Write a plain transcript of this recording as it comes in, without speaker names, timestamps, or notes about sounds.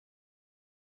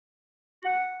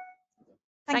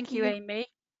Thank you, Amy.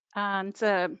 And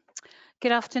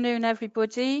good afternoon,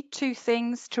 everybody. Two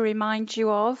things to remind you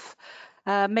of.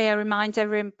 May I remind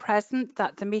everyone present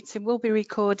that the meeting will be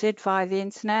recorded via the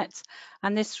internet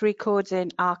and this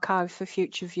recording archived for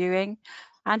future viewing.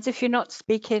 And if you're not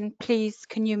speaking, please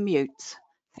can you mute?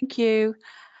 Thank you.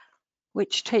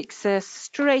 Which takes us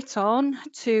straight on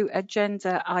to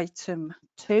agenda item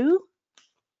 2,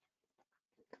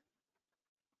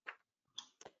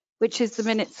 which is the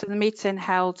minutes of the meeting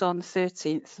held on the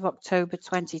 13th of October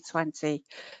 2020.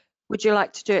 Would you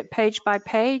like to do it page by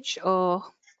page, or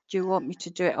do you want me to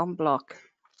do it en bloc?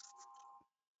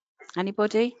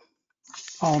 Anybody?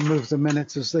 I'll move the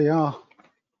minutes as they are.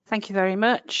 Thank you very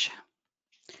much.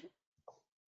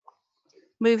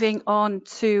 Moving on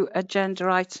to agenda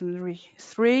item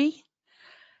 3.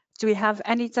 Do we have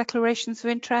any declarations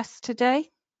of interest today?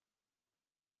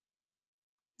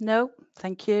 No,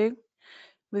 thank you.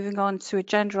 Moving on to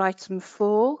agenda item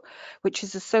 4, which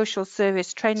is a social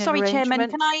service training arrangement. Chairman,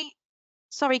 can I?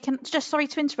 Sorry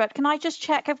to interrupt. Can I just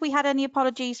check? Have we had any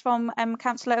apologies from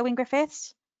Councillor Owen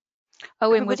Griffiths?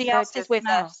 Owen Everybody else is with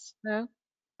us. No.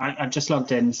 I've just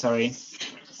logged in. Sorry.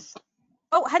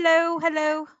 Oh,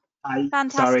 hello. Hi.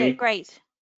 Fantastic. Sorry. Great.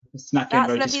 Snuck in That's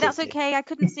very lovely. That's discreetly. okay. I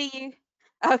couldn't see you.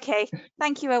 Okay.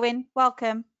 Thank you, Owen.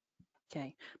 Welcome.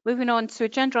 Okay. Moving on to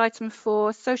agenda item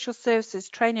 4, social services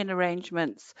training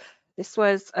arrangements. This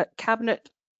was at Cabinet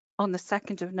on the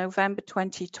 2nd of November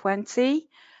 2020.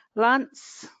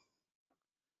 Lance,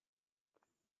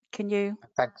 can you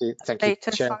thank you, update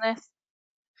us Chair. on this?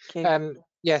 Okay.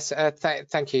 Yes,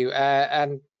 thank you.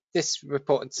 And this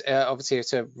report, obviously,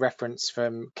 it's a reference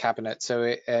from Cabinet,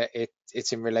 so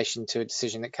it's in relation to a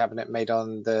decision that Cabinet made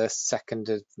on the 2nd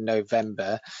of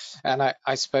November. And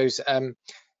I suppose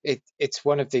it's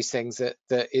one of these things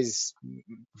that is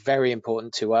very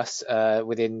important to us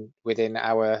within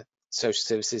our social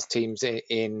services teams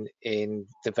in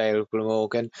the Vale of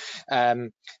Glamorgan.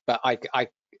 But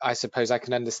I suppose I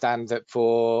can understand that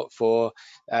for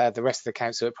the rest of the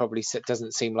council, it probably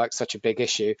doesn't seem like such a big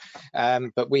issue.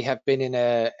 But we have been in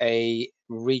a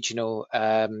regional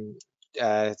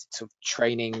sort of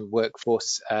training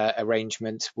workforce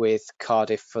arrangement with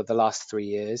Cardiff for the last 3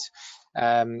 years.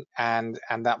 And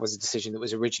that was a decision that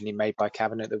was originally made by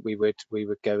Cabinet that we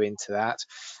would go into that.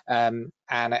 And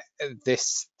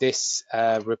this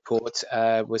report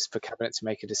was for Cabinet to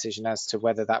make a decision as to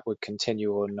whether that would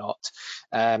continue or not.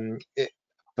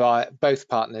 But both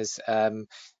partners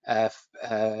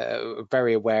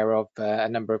very aware of a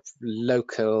number of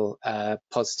local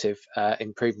positive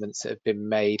improvements that have been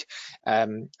made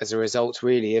as a result,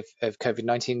 really, of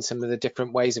COVID-19. Some of the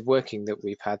different ways of working that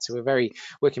we've had. So we're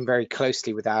working very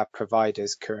closely with our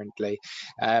providers currently,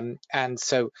 and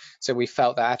so we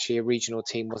felt that actually a regional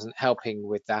team wasn't helping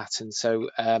with that, and so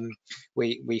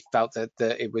we felt that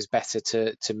it was better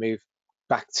to move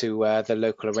back to the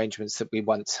local arrangements that we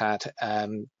once had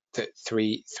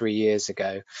 3 years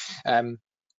ago.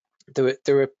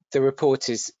 The report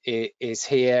is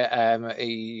here.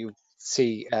 You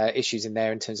see issues in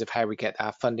there in terms of how we get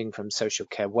our funding from Social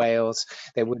Care Wales.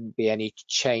 There wouldn't be any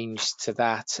change to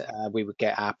that. We would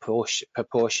get our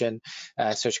proportion.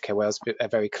 Social Care Wales are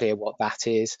very clear what that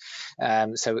is.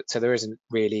 So there isn't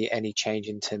really any change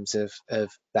in terms of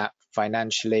that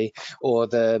financially, or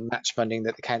the match funding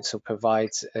that the council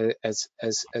provides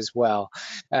as well.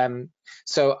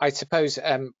 So I suppose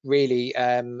really,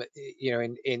 you know,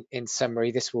 in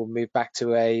summary, this will move back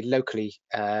to a locally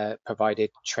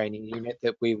provided training unit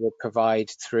that we will provide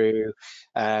through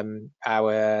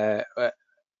our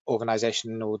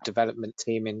organisational development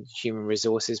team in human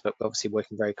resources, but obviously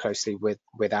working very closely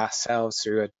with ourselves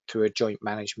through a joint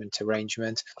management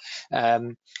arrangement,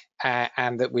 and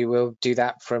that we will do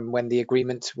that from when the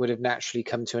agreement would have naturally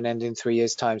come to an end in 3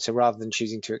 years' time. So rather than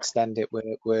choosing to extend it,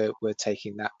 we're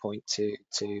taking that point to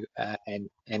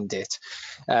end it.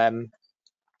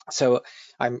 So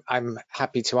I'm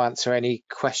happy to answer any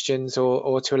questions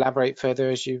or to elaborate further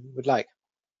as you would like.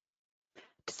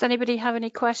 Does anybody have any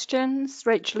questions?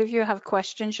 Rachel, if you have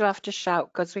questions, you'll have to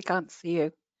shout because we can't see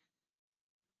you.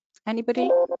 Anybody?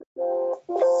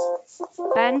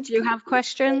 Ben, do you have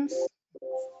questions?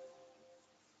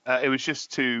 It was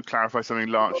just to clarify something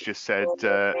Lance just said.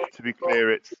 To be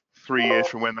clear, it's 3 years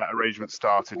from when that arrangement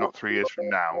started, not 3 years from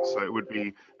now. So it would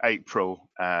be April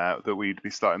that we'd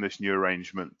be starting this new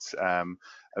arrangement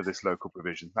of this local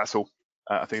provision. That's all.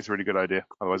 I think it's a really good idea.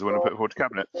 Otherwise, I wouldn't put it forward to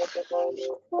Cabinet.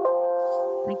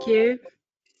 Thank you.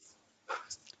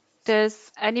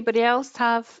 Does anybody else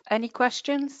have any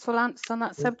questions for Lance on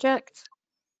that subject?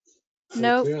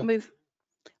 No,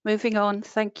 moving on.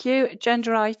 Thank you.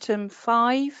 Agenda item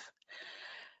 5.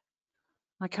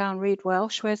 I can't read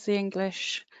Welsh. Where's the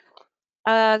English?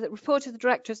 The report of the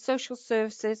Director of Social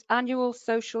Services, Annual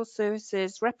Social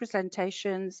Services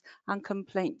Representations and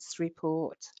Complaints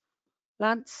Report.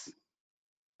 Lance?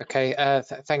 Okay,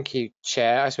 thank you,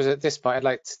 Chair. I suppose at this point I'd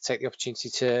like to take the opportunity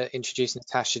to introduce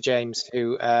Natasha James,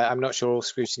 who I'm not sure all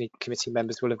Scrutiny Committee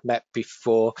members will have met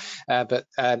before, but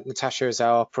Natasha is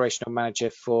our Operational Manager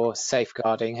for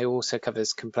Safeguarding, who also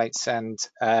covers complaints and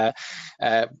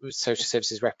social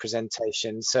services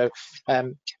representation. So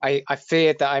I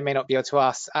feared that I may not be able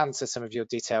to answer some of your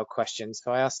detailed questions,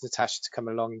 so I asked Natasha to come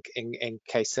along in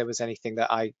case there was anything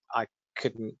that I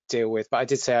couldn't deal with, but I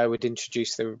did say I would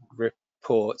introduce the report.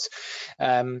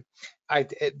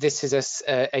 This is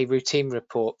a routine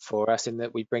report for us in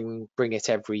that we bring it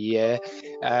every year.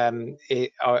 I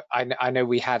know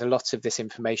we had a lot of this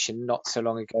information not so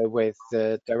long ago with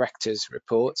the director's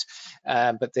report,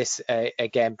 but this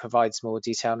again provides more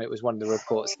detail, and it was one of the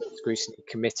reports that the Scrutiny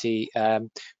Committee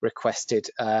requested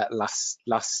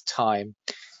last time.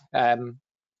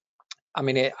 I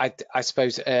mean, I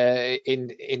suppose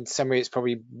in summary, it's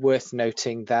probably worth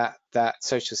noting that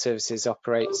social services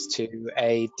operates to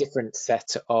a different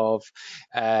set of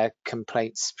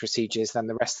complaints procedures than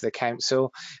the rest of the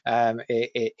council.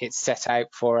 It's set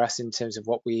out for us in terms of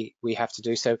what we have to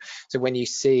do. So when you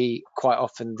see quite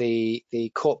often the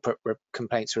corporate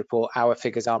complaints report, our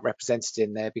figures aren't represented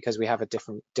in there because we have a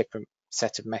different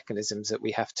set of mechanisms that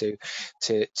we have to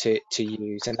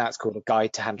use, and that's called a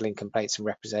guide to handling complaints and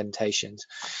representations.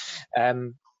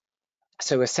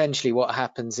 So essentially what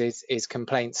happens is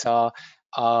complaints are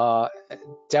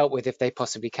dealt with, if they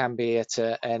possibly can be, at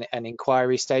an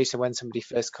inquiry stage. So when somebody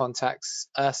first contacts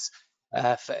us,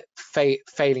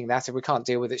 failing that, if we can't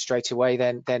deal with it straight away,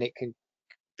 then it can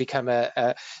become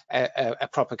a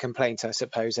proper complaint, I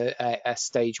suppose, a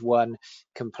stage 1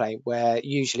 complaint, where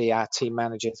usually our team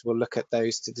managers will look at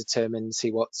those to determine,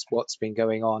 see what's been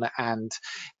going on, and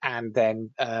then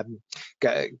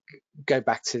go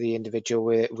back to the individual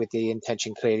with the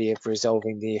intention clearly of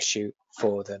resolving the issue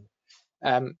for them.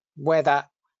 Where that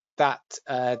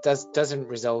doesn't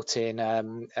result in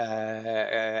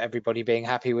everybody being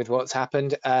happy with what's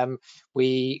happened,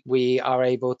 we are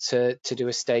able to do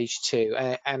a stage 2,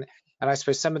 and I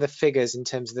suppose some of the figures in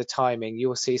terms of the timing,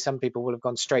 you'll see some people will have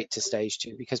gone straight to stage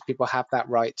 2 because people have that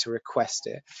right to request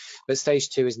it, but stage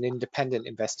 2 is an independent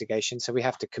investigation, so we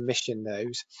have to commission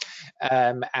those,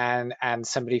 and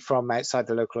somebody from outside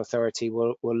the local authority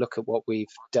will look at what we've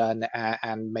done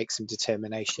and make some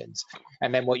determinations.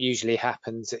 And then what usually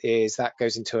happens is that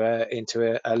goes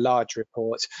into a large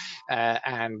report,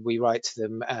 and we write to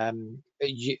them.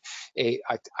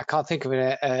 I can't think of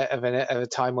a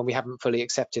time when we haven't fully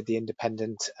accepted the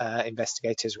independent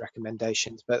investigators'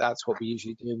 recommendations, but that's what we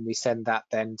usually do, and we send that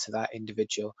then to that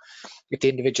individual. If the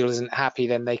individual isn't happy,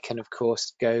 then they can, of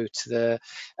course, go to the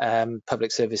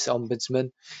Public Service Ombudsman.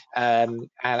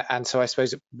 And so I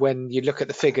suppose when you look at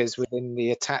the figures within the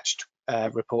attached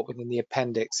report within the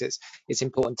appendix, it's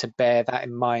important to bear that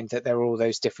in mind, that there are all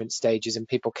those different stages, and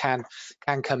people can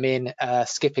come in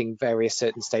skipping various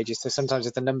certain stages. So sometimes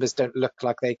if the numbers don't look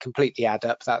like they completely add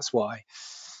up, that's why.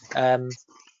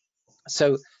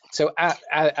 So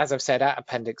as I've said, at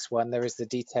Appendix 1, there is the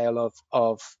detail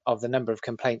of the number of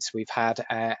complaints we've had,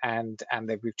 and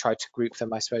we've tried to group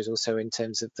them, I suppose, also in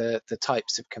terms of the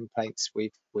types of complaints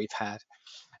we've had.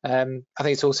 I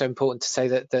think it's also important to say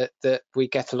that we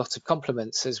get a lot of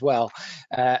compliments as well,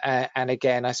 and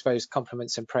again, I suppose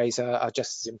compliments and praise are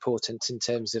just as important in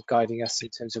terms of guiding us in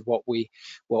terms of what we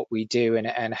do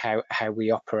and how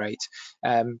we operate.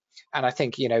 And I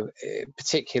think, you know,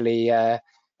 particularly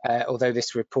although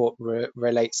this report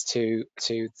relates to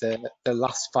the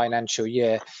last financial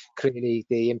year, clearly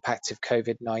the impact of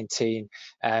COVID-19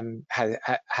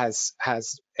 has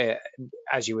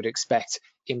as you would expect,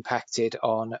 impacted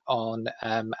on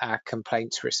our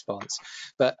complaints response.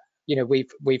 But you know,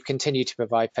 we've continued to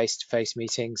provide face-to-face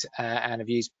meetings and have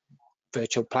used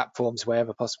virtual platforms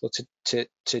wherever possible to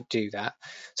do that.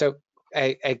 So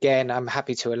again, I'm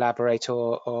happy to elaborate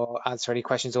or answer any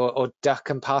questions, or duck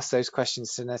and pass those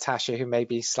questions to Natasha, who may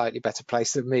be slightly better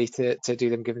placed than me to do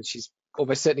them, given she's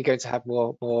almost certainly going to have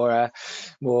more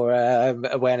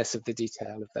awareness of the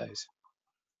detail of those.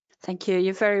 Thank you.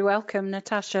 You're very welcome,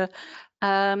 Natasha.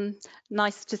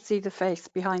 Nice to see the face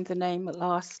behind the name at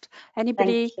last.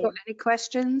 Anybody got any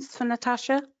questions for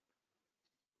Natasha?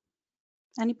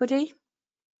 Anybody?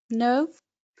 No?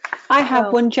 I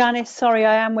have one, Janice. Sorry,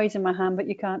 I am raising my hand, but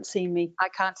you can't see me. I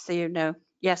can't see you, no.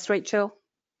 Yes, Rachel?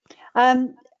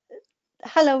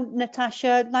 Hello,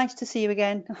 Natasha. Nice to see you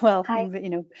again. Well, Hi.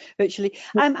 virtually.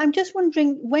 I'm just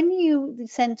wondering, when you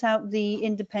sent out the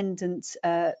independent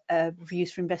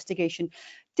reviews for investigation,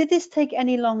 did this take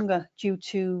any longer due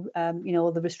to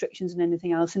all the restrictions and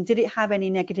anything else? And did it have any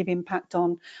negative impact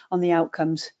on the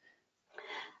outcomes?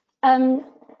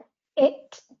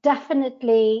 It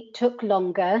definitely took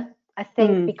longer, I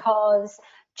think, because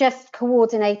just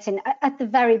coordinating at the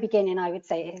very beginning, I would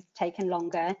say it has taken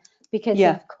longer because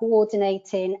of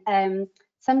coordinating.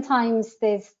 Sometimes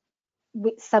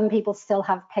some people still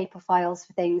have paper files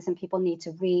for things and people need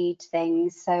to read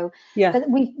things. So, but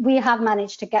we have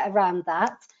managed to get around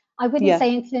that. I wouldn't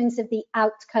say in terms of the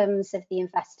outcomes of the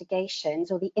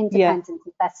investigations or the independent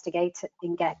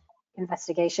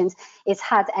investigations, it's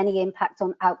had any impact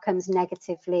on outcomes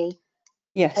negatively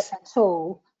at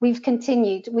all. We've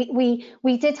continued.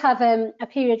 We did have a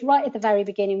period right at the very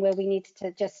beginning where we needed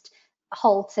to just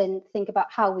halt and think about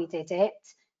how we did it.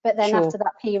 But then after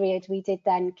that period, we did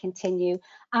then continue.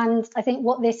 And I think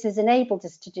what this has enabled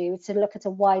us to do is to look at a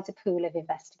wider pool of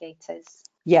investigators.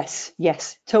 Yes,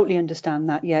 totally understand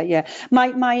that. Yeah.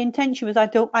 My intention was I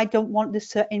don't want this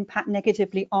to impact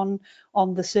negatively on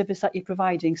the service that you're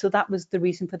providing. So that was the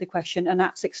reason for the question, and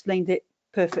that's explained it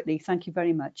perfectly. Thank you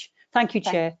very much. Thank you,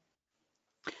 Chair.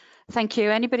 Thank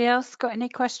you. Anybody else got any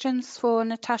questions for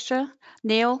Natasha?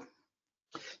 Neil?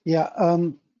 Yeah,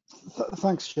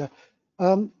 thanks, Chair.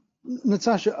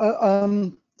 Natasha,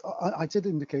 I did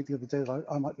indicate the other day that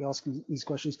I might be asking these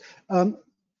questions.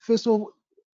 First of all,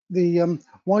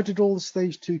 why did all the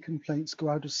stage 2 complaints go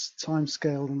out of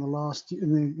timescale in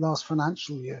the last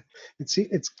financial year?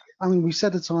 I mean, we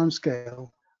set a timescale,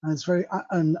 and it's very,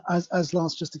 and as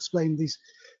Lance just explained,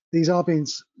 these are being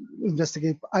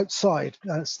investigated outside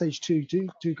stage 2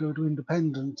 do go to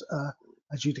independent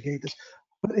adjudicators.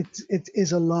 But it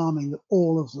is alarming that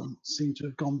all of them seem to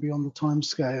have gone beyond the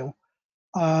timescale.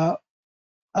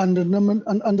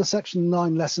 Under section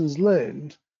 9 lessons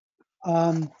learned,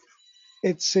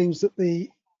 it seems that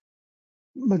the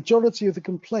majority of the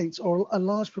complaints, or a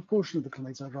large proportion of the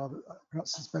complaints,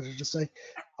 perhaps it's better to say,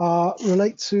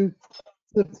 relate to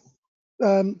the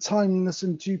timeliness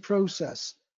and due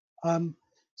process, and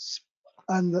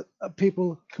that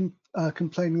people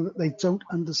complaining that they don't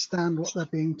understand what they're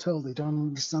being told, they don't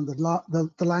understand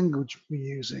the language we're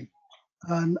using.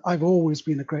 And I've always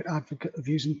been a great advocate of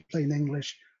using plain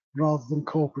English rather than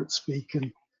corporate speak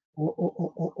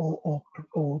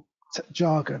or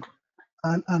jargon.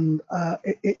 And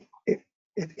it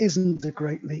isn't a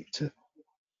great leap to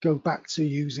go back to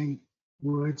using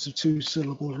words of 2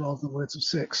 syllables rather than words of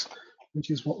 6,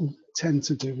 which is what we tend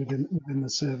to do within the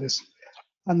service.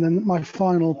 And then my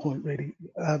final point, really,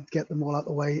 get them all out of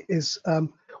the way, is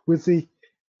with the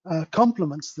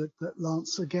compliments that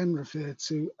Lance again referred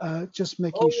to, just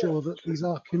making sure that these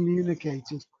are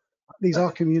communicated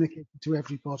to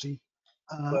everybody,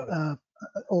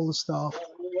 all the staff,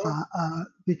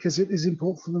 because it is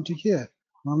important for them to hear.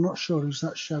 And I'm not sure who's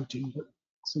that shouting, but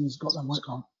someone's got their mic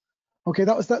on. Okay,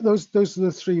 that was that. Those are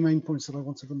the 3 main points that I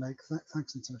wanted to make.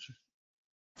 Thanks, Natasha.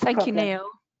 Thank you, Neil.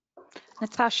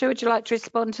 Natasha, would you like to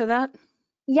respond to that?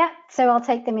 Yeah, so I'll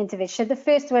take them individually. The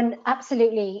first one,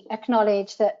 absolutely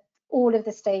acknowledge that all of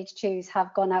the stage 2s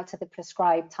have gone out to the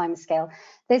prescribed timescale.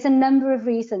 There's a number of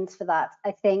reasons for that.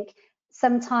 I think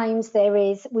sometimes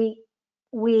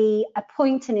we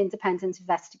appoint an independent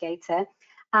investigator,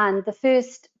 and the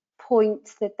first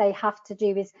point that they have to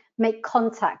do is make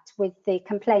contact with the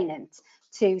complainant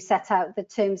to set out the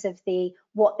terms of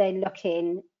what they're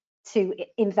looking to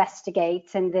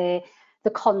investigate and the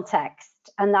context,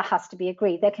 and that has to be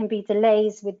agreed. There can be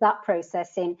delays with that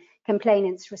process in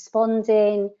complainants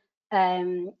responding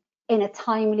in a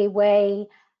timely way.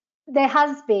 There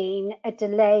has been a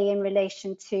delay in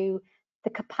relation to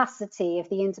the capacity of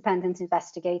the independent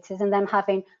investigators and them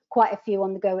having quite a few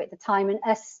on the go at the time, and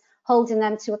us holding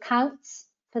them to account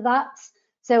for that.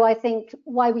 So I think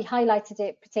why we highlighted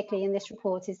it particularly in this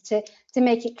report is to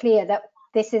make it clear that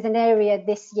this is an area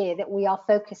this year that we are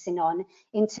focusing on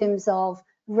in terms of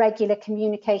regular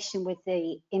communication with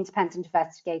the independent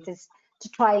investigators to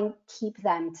try and keep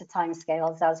them to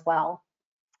timescales as well.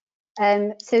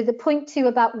 So the point 2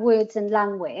 about words and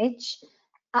language,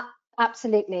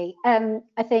 absolutely.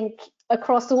 I think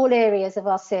across all areas of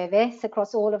our service,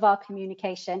 across all of our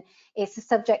communication, it's a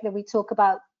subject that we talk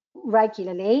about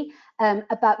regularly,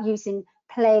 about using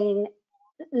plain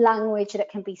language that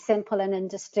can be simple and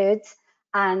understood,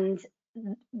 and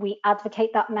we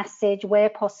advocate that message where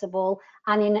possible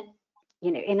and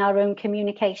in our own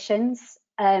communications.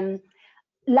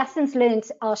 Lessons learned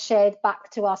are shared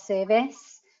back to our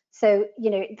service. So,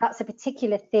 that's a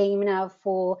particular theme now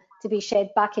for to be shared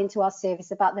back into our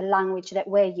service about the language that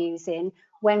we're using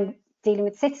when dealing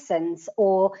with citizens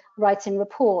or writing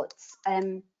reports.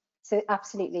 So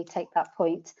absolutely take that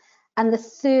point. And the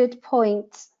third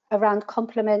point around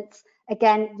compliments,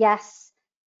 again, yes,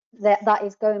 that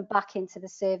is going back into the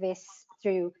service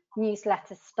through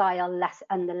newsletter style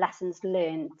and the lessons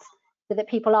learned, so that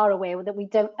people are aware that we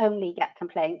don't only get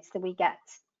complaints, that we get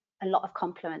a lot of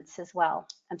compliments as well.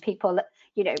 And people,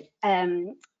 you know,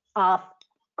 are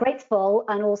grateful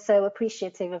and also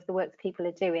appreciative of the work that people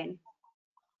are doing.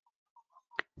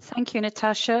 Thank you,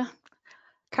 Natasha.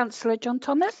 Councillor John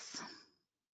Thomas.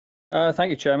 Thank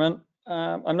you, Chairman.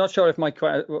 I'm not sure if my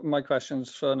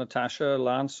question's for Natasha,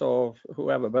 Lance, or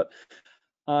whoever, but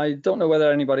I don't know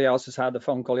whether anybody else has had a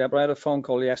phone call yet, but I had a phone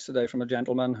call yesterday from a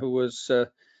gentleman who was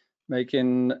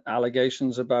making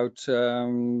allegations about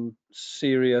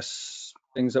serious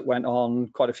things that went on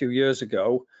quite a few years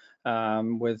ago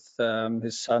with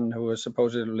his son, who was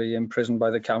supposedly imprisoned by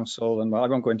the council. And well, I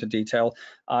won't go into detail.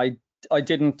 I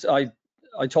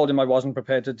told him I wasn't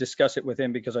prepared to discuss it with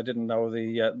him because I didn't know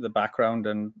the background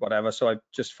and whatever, so I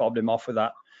just fobbed him off with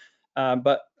that.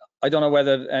 But I don't know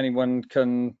whether anyone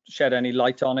can shed any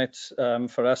light on it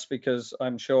for us, because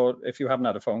I'm sure if you haven't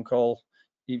had a phone call,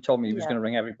 he told me he was going to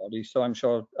ring everybody, so I'm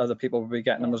sure other people will be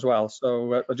getting them as well.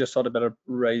 So I just thought I'd better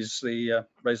raise the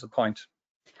point.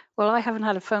 Well, I haven't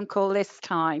had a phone call this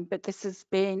time, but this has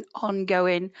been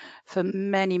ongoing for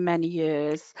many, many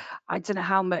years. I don't know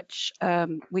how much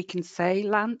we can say,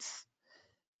 Lance.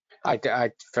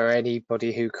 For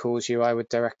anybody who calls you, I would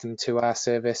direct them to our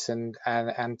service and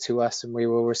to us, and we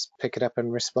will pick it up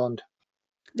and respond.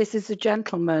 This is a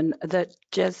gentleman that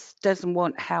just doesn't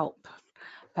want help.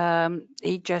 I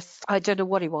don't know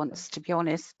what he wants, to be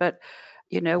honest, but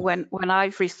you know, when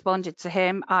I've responded to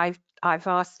him, I've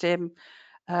asked him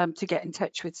to get in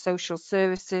touch with social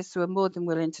services, who are more than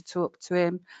willing to talk to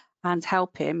him and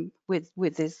help him with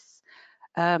his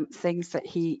things that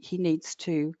he needs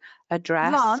to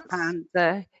address. Lance?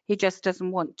 And he just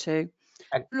doesn't want to.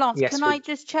 Lance, yes, can I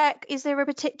just check, is there a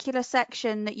particular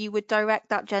section that you would direct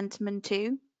that gentleman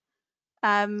to?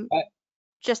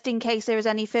 Just in case there is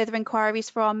any further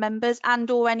inquiries for our members and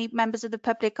or any members of the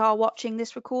public are watching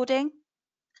this recording?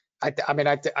 I mean,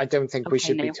 I don't think we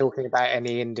should Neil. be talking about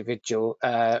any individual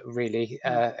really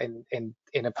in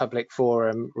a public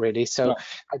forum, really. So no.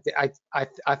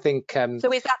 I think.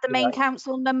 So is that the main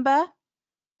council number?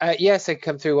 Yes, it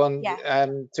come through on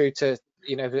through to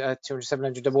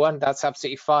 200-700-1. That's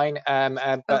absolutely fine.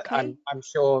 But okay. I'm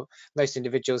sure most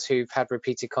individuals who've had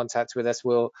repeated contact with us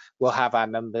will have our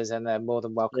numbers, and they're more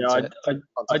than welcome to.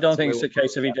 I don't think it's a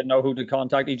case of he didn't know who to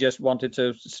contact. He just wanted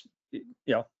to,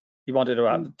 he wanted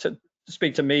to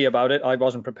speak to me about it. I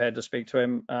wasn't prepared to speak to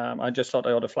him. I just thought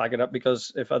I ought to flag it up,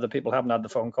 because if other people haven't had the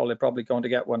phone call, they're probably going to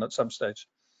get one at some stage.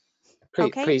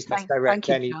 Please just direct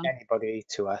you, anybody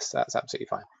to us. That's absolutely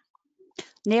fine.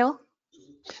 Neil?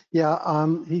 Yeah,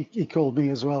 he called me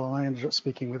as well, and I ended up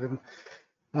speaking with him.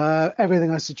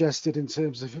 Everything I suggested in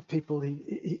terms of people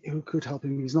who could help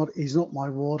him. He's not my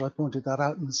ward. I pointed that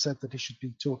out and said that he should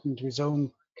be talking to his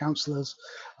own councillors.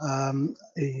 And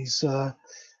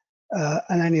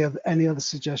any other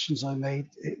suggestions I made,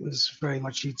 it was very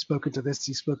much he'd spoken to this,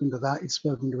 he'd spoken to that, he'd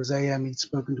spoken to his AM, he'd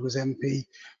spoken to his MP,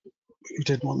 who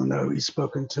didn't want to know, he'd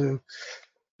spoken to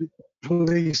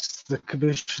police, the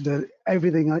commissioner,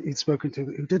 everything he'd spoken to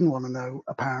who didn't want to know,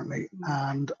 apparently.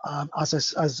 And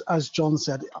as John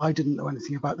said, I didn't know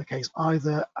anything about the case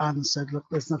either, and said, look,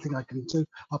 there's nothing I can do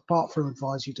apart from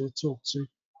advise you to talk to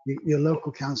your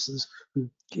local councillors who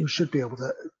should be able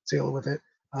to deal with it.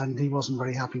 And he wasn't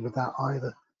very happy with that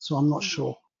either. So I'm not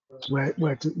sure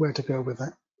where to go with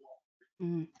that.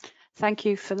 Thank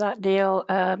you for that, Neil.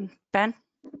 Ben?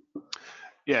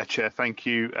 Yeah, Chair, thank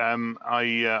you.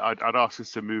 I'd ask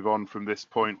us to move on from this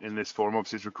point in this forum.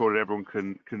 Obviously, it's recorded, everyone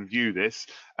can view this.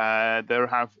 There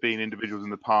have been individuals in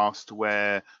the past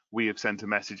where we have sent a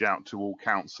message out to all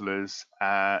councillors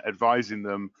advising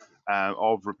them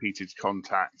of repeated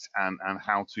contact and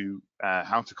how to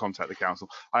contact the council.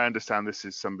 I understand this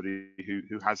is somebody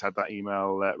who has had that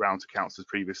email round to councillors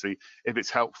previously. If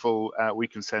it's helpful, we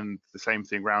can send the same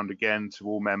thing round again to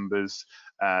all members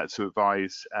to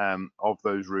advise of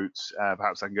those routes.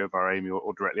 Perhaps I can go via Amy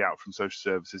or directly out from social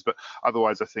services. But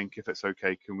otherwise, I think if it's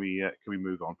okay, can we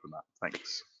move on from that?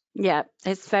 Thanks. Yeah,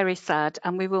 it's very sad,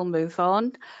 and we will move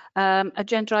on.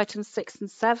 Agenda items 6 and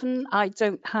 7. I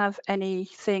don't have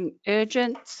anything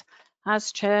urgent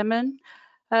as chairman.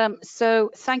 So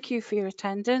thank you for your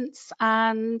attendance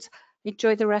and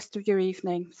enjoy the rest of your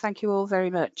evening. Thank you all very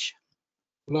much.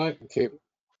 Good night. Thank you.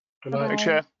 Good night.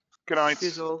 Chair. Good night.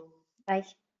 Bye.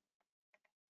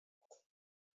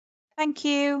 Thank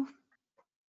you.